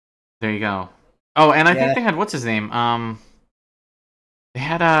 There you go. Oh, and I think they had, what's his name? They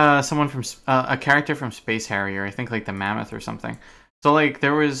had someone from a character from Space Harrier. I think like the Mammoth or something. So like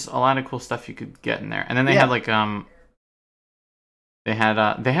there was a lot of cool stuff you could get in there. And then they had like they have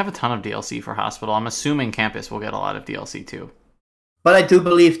a ton of DLC for Hospital. I'm assuming Campus will get a lot of DLC too. But I do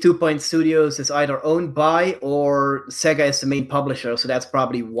believe 2 Point Studios is either owned by or Sega is the main publisher, so that's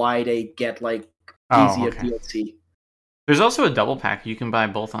probably why they get like easier DLC. There's also a double pack. You can buy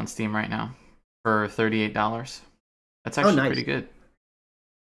both on Steam right now for $38. That's actually nice. pretty good.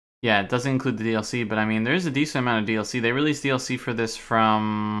 Yeah, it doesn't include the DLC, but I mean, there's a decent amount of DLC. They released DLC for this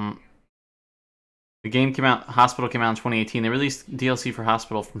from... The game came out, Hospital came out in 2018. They released DLC for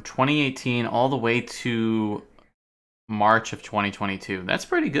Hospital from 2018 all the way to March of 2022. That's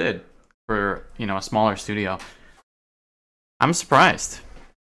pretty good for, a smaller studio. I'm surprised.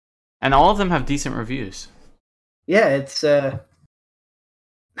 And all of them have decent reviews. Yeah, it's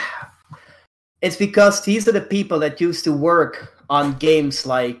because these are the people that used to work on games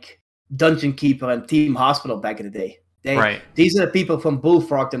like Dungeon Keeper and Team Hospital back in the day. Right. These are the people from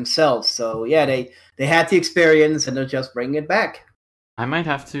Bullfrog themselves. So yeah, they had the experience and they're just bringing it back. I might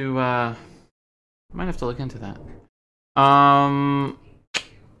have to look into that.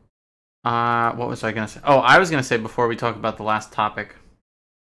 What was I gonna say? Oh, I was gonna say before we talk about the last topic,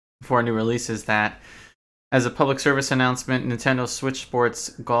 before new releases, that as a public service announcement, Nintendo Switch Sports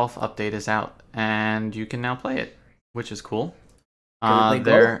Golf update is out, and you can now play it, which is cool. Can we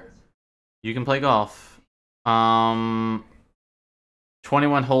play golf? You can play golf.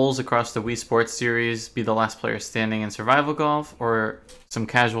 21 holes across the Wii Sports Series, be the last player standing in survival golf, or some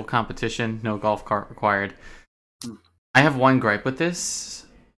casual competition, no golf cart required. I have one gripe with this,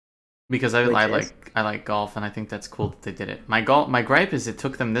 because I like golf, and I think that's cool that they did it. My gripe is it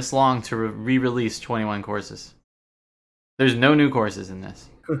took them this long to re-release 21 courses. There's no new courses in this.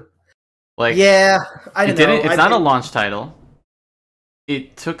 Yeah, I don't know. It's not a launch title.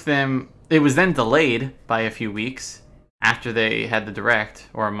 It took them... It was then delayed by a few weeks after they had the Direct,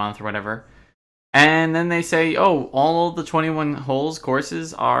 or a month or whatever. And then they say, oh, all the 21 holes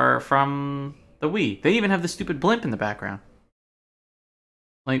courses are from the Wii. They even have the stupid blimp in the background.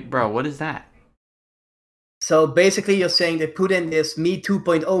 Like, bro, what is that? So basically you're saying they put in this Me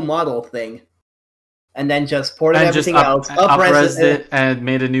 2.0 model thing and then just ported everything else, up-res it, and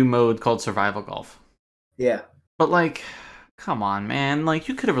made a new mode called Survival Golf. Yeah. But, like, come on, man. Like,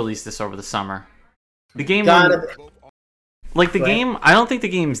 you could have released this over the summer. The game... game... I don't think the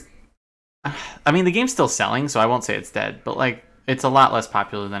game's... I mean, the game's still selling, so I won't say it's dead. But, like, it's a lot less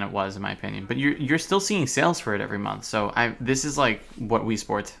popular than it was, in my opinion. But you're still seeing sales for it every month. So this is, like, what Wii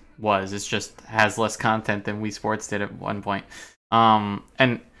Sports was. It just has less content than Wii Sports did at one point.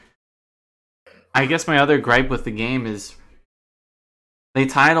 And I guess my other gripe with the game is... They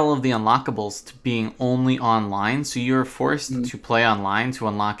tied all of the unlockables to being only online, so you're forced to play online to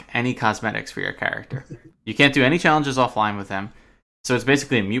unlock any cosmetics for your character. You can't do any challenges offline with them, so it's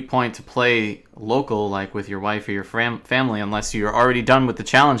basically a moot point to play local, like with your wife or your family, unless you're already done with the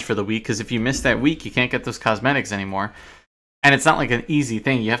challenge for the week, because if you miss that week, you can't get those cosmetics anymore. And it's not like an easy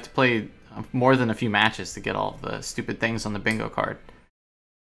thing. You have to play more than a few matches to get all the stupid things on the bingo card.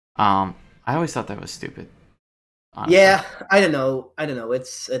 I always thought that was stupid. Honestly. Yeah, I don't know.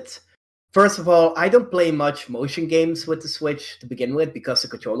 It's first of all, I don't play much motion games with the Switch to begin with because the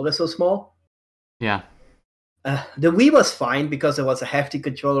controller is so small. Yeah. The Wii was fine because it was a hefty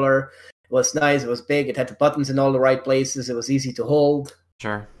controller. It was nice. It was big. It had the buttons in all the right places. It was easy to hold.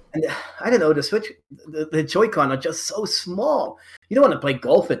 Sure. And I don't know. The Switch, the Joy-Con are just so small. You don't want to play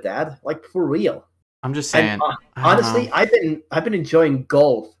golf with that, like for real. I'm just saying. And, honestly, I've been enjoying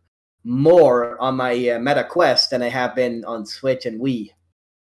golf more on my Meta Quest than I have been on Switch and Wii.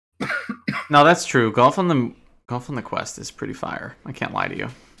 No, that's true. Golf on the Quest is pretty fire. I can't lie to you.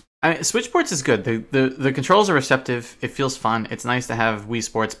 I mean, Switch Sports is good. The controls are receptive. It feels fun. It's nice to have Wii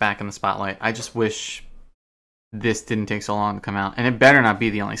Sports back in the spotlight. I just wish this didn't take so long to come out. And it better not be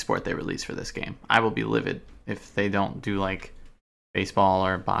the only sport they release for this game. I will be livid if they don't do like baseball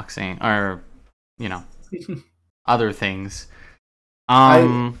or boxing or, other things.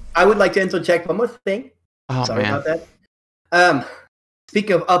 I would like to interject one more thing. Oh, Sorry man. about that.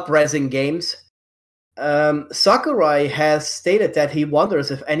 Speaking of up-resing games, Sakurai has stated that he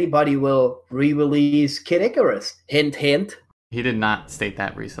wonders if anybody will re-release Kid Icarus. Hint, hint. He did not state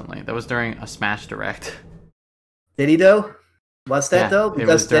that recently. That was during a Smash Direct. Did he, though? Was that, though? Because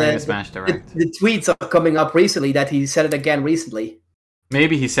it was during a Smash Direct. The tweets are coming up recently that he said it again recently.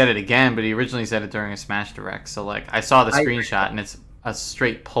 Maybe he said it again, but he originally said it during a Smash Direct. So, like, I saw the screenshot, and it's a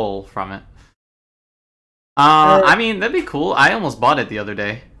straight pull from it. I mean, that'd be cool. I almost bought it the other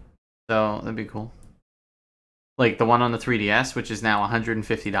day. So, that'd be cool. Like, the one on the 3DS, which is now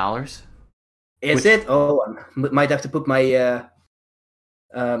 $150. Is it? Oh, I might have to put my...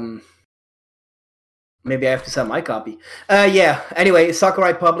 maybe I have to sell my copy. Yeah, anyway,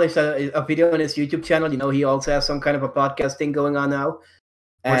 Sakurai published a video on his YouTube channel. You know, he also has some kind of a podcast thing going on now.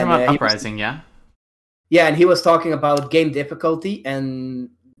 We're talking about Uprising, yeah? Yeah, and he was talking about game difficulty, and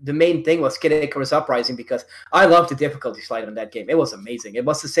the main thing was Kid Icarus Uprising, because I love the difficulty slide on that game. It was amazing. It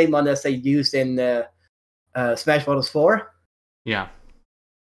was the same one as they used in Smash Bros. 4. Yeah.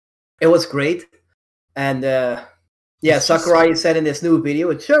 It was great. And yeah, Sakurai said in this new video,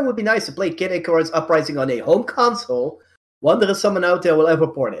 it sure would be nice to play Kid Icarus Uprising on a home console. Wonder if someone out there will ever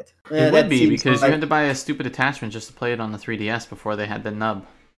port it. It would be, because you had to buy a stupid attachment just to play it on the 3DS before they had the nub.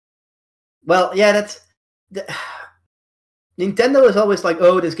 Well, yeah, Nintendo is always like,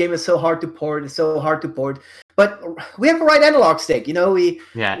 oh, this game is so hard to port, it's so hard to port. But we have the right analog stick, you know?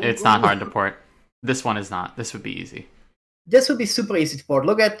 Yeah, it's not hard to port. This one is not. This would be easy. This would be super easy to port.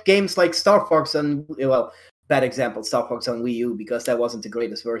 Look at games like Star Fox on, well, bad example, Star Fox on Wii U, because that wasn't the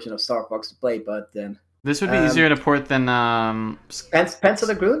greatest version of Star Fox to play, but then... This would be easier to port than... Panzer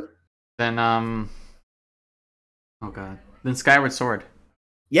Dragoon? Than, oh god. Than Skyward Sword.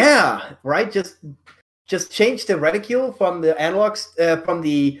 Yeah, right? Just change the reticule from the analogs, from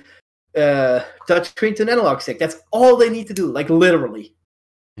the touchscreen to an analog stick. That's all they need to do, like literally.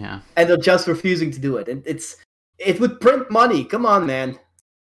 Yeah. And they're just refusing to do it. And it would print money. Come on, man.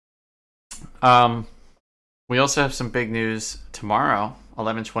 We also have some big news tomorrow,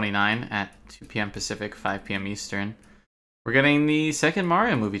 11/29 at 2 p.m. Pacific, 5 p.m. Eastern. We're getting the second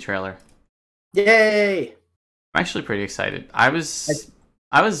Mario movie trailer. Yay! I'm actually pretty excited. I was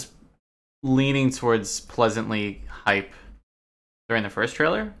leaning towards pleasantly hype during the first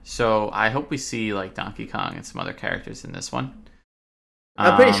trailer, so I hope we see like Donkey Kong and some other characters in this one.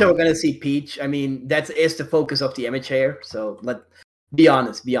 I'm pretty sure we're gonna see Peach. I mean, that is the focus of the image here. So be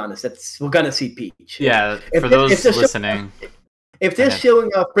honest. We're gonna see Peach. Yeah, for those listening. If they're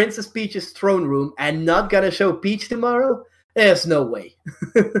showing Princess Peach's throne room and not gonna show Peach tomorrow, there's no way.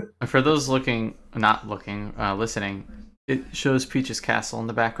 For those listening, it shows Peach's castle in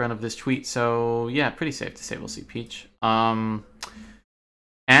the background of this tweet. So yeah, pretty safe to say we'll see Peach. Anna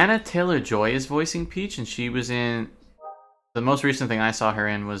Taylor-Joy is voicing Peach, and she was in... The most recent thing I saw her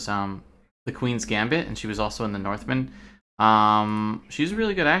in was The Queen's Gambit, and she was also in The Northman. She's a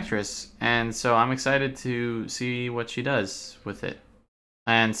really good actress, and so I'm excited to see what she does with it.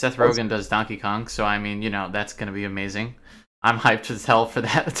 And Seth Rogen does Donkey Kong, so I mean, that's going to be amazing. I'm hyped as hell for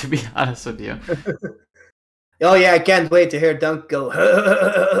that, to be honest with you. Oh yeah, I can't wait to hear Dunk go.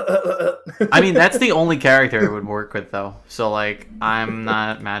 I mean, that's the only character it would work with, though. So, like, I'm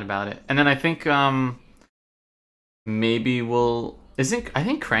not mad about it. And then I think maybe I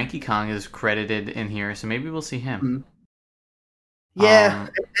think Cranky Kong is credited in here, so maybe we'll see him. Yeah,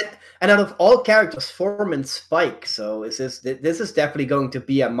 and out of all characters, Foreman Spike. So this is definitely going to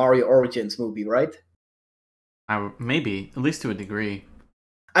be a Mario Origins movie, right? Maybe, at least to a degree.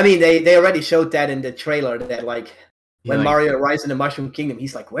 I mean, they already showed that in the trailer that when Mario arrives in the Mushroom Kingdom,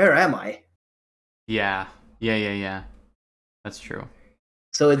 he's like, "Where am I?" Yeah. That's true.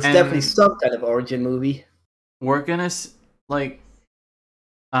 So it's definitely some kind of origin movie. We're gonna what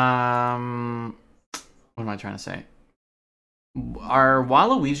am I trying to say? Are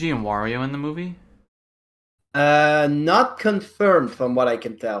Waluigi and Wario in the movie? Not confirmed from what I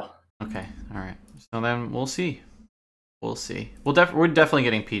can tell. Okay, all right. So then we'll see. We're definitely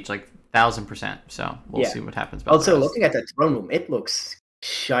getting Peach, 1,000%. So we'll see what happens. Also, looking at that throne room, it looks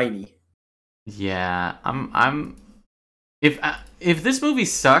shiny. Yeah, if this movie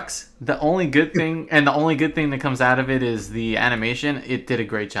sucks, the only good thing that comes out of it is the animation. It did a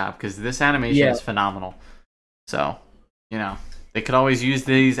great job because this animation is phenomenal. So, they could always use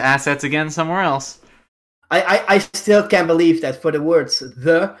these assets again somewhere else. I still can't believe that for the words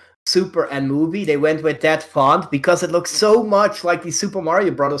 "the Super" and "movie" they went with that font because it looks so much like the Super Mario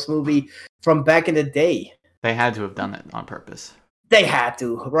Brothers movie from back in the day. They had to have done it on purpose. They had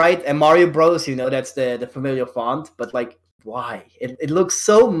to, right? And Mario Bros, that's the familiar font, but why? It looks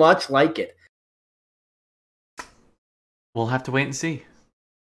so much like it. We'll have to wait and see.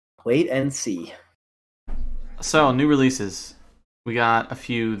 Wait and see. So, new releases. We got a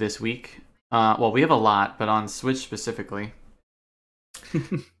few this week. Well, we have a lot, but on Switch specifically.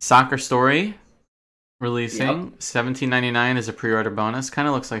 Soccer Story releasing. $17.99 is a pre-order bonus. Kind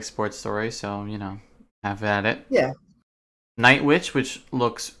of looks like Sports Story, so, have at it. Yeah. Night Witch, which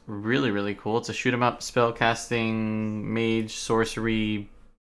looks really, really cool. It's a shoot-'em-up spellcasting, mage, sorcery,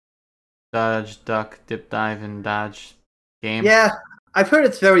 dodge, duck, dip, dive, and dodge game. Yeah, I've heard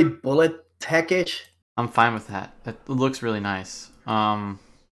it's very bullet tech-ish. I'm fine with that. It looks really nice. Yeah,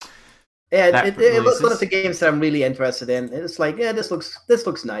 it looks one of the games that I'm really interested in. It's this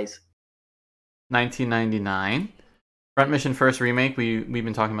looks nice. $19.99. Front Mission First Remake. We've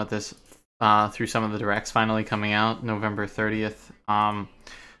been talking about this through some of the directs. Finally coming out November 30th.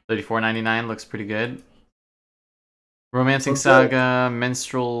 $34.99 looks pretty good. Romancing Saga,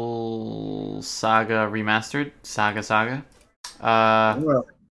 Minstrel Saga Remastered. Saga.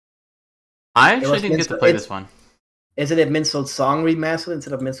 I actually didn't get to play this one. Isn't it Minstrel Song remastered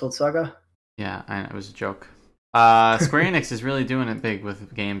instead of Minstrel Saga? Yeah, it was a joke. Square Enix is really doing it big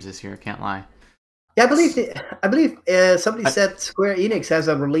with games this year. Can't lie. Yeah, I believe somebody said Square Enix has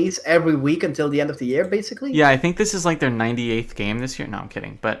a release every week until the end of the year, basically. Yeah, I think this is like their 98th game this year. No, I'm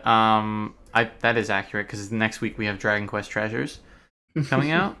kidding, but that is accurate because next week we have Dragon Quest Treasures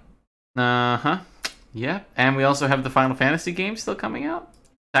coming out. Yeah, and we also have the Final Fantasy game still coming out.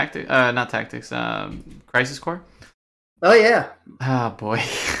 Not Tactics. Crisis Core. Oh yeah. Oh boy.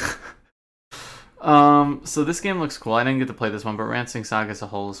 So this game looks cool. I didn't get to play this one, but Ransing Saga as a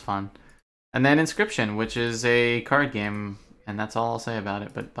whole is fun. And then Inscription, which is a card game, and that's all I'll say about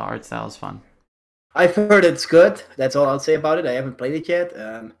it, but the art style is fun. I've heard it's good. That's all I'll say about it. I haven't played it yet.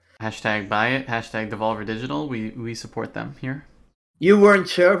 Hashtag buy it. Hashtag Devolver Digital. We support them here. You weren't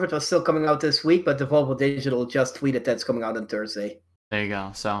sure if it was still coming out this week, but Devolver Digital just tweeted that it's coming out on Thursday. There you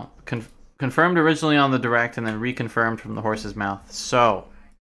go. So, confirmed originally on the Direct and then reconfirmed from the horse's mouth. So,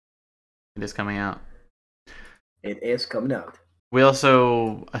 it is coming out. It is coming out. We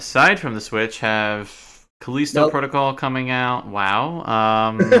also, aside from the Switch, have Callisto Protocol coming out.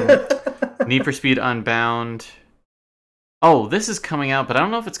 Wow. Need for Speed Unbound. Oh, this is coming out, but I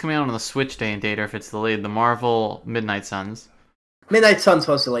don't know if it's coming out on the Switch day and date or if it's delayed. The Marvel Midnight Suns. Midnight Suns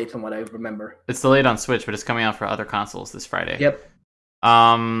was delayed from what I remember. It's delayed on Switch, but it's coming out for other consoles this Friday. Yep.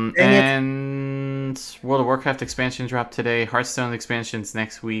 And World of Warcraft expansion dropped today. Hearthstone expansions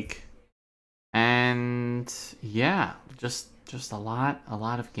next week. And yeah, just a lot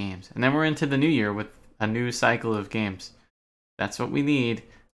of games. And then we're into the new year with a new cycle of games. That's what we need.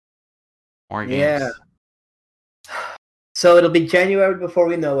 More games. Yeah. So it'll be January before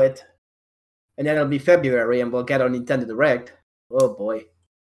we know it. And then it'll be February and we'll get our Nintendo Direct. Oh boy.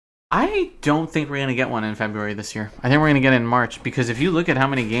 I don't think we're going to get one in February this year. I think we're going to get it in March. Because if you look at how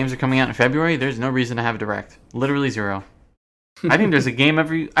many games are coming out in February, there's no reason to have a Direct. Literally zero. I think there's a game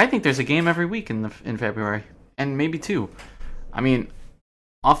every week in February. And maybe two. I mean,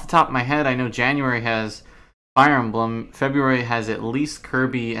 off the top of my head, I know January has Fire Emblem. February has at least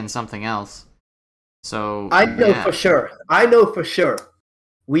Kirby and something else. So I know for sure.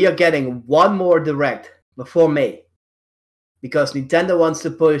 We are getting one more Direct before May. Because Nintendo wants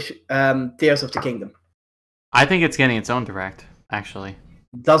to push Tears of the Kingdom. I think it's getting its own Direct, actually.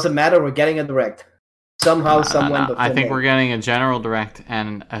 Doesn't matter, we're getting a Direct. Somehow, somewhere before I think May. we're getting a general Direct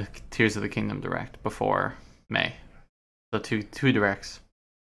and a Tears of the Kingdom Direct before May. So two Directs.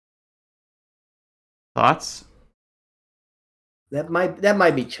 Thoughts? That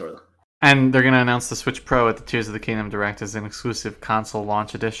might be true. And they're going to announce the Switch Pro at the Tears of the Kingdom Direct as an exclusive console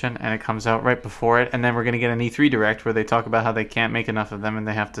launch edition, and it comes out right before it. And then we're going to get an E3 Direct where they talk about how they can't make enough of them and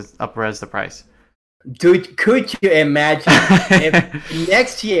they have to up-res the price. Dude, could you imagine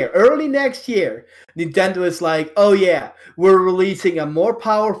if early next year, Nintendo is like, oh yeah, we're releasing a more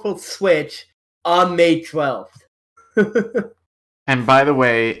powerful Switch on May 12th. And by the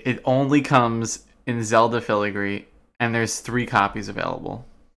way, it only comes in Zelda Filigree, and there's 3 copies available.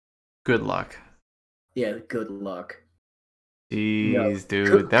 Good luck. Yeah, good luck. Jeez,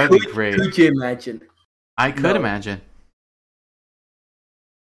 dude, that would be great. Could you imagine? I could imagine.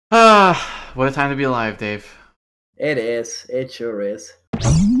 What a time to be alive, Dave. It is. It sure is.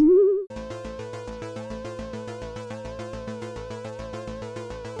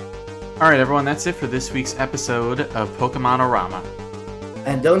 Alright, everyone, that's it for this week's episode of Pokemon-orama.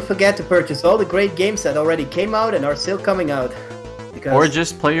 And don't forget to purchase all the great games that already came out and are still coming out. Or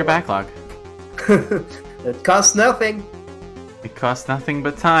just play your backlog. It costs nothing. It costs nothing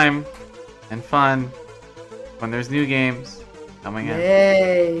but time and fun when there's new games coming out.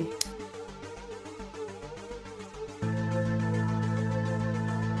 Yay!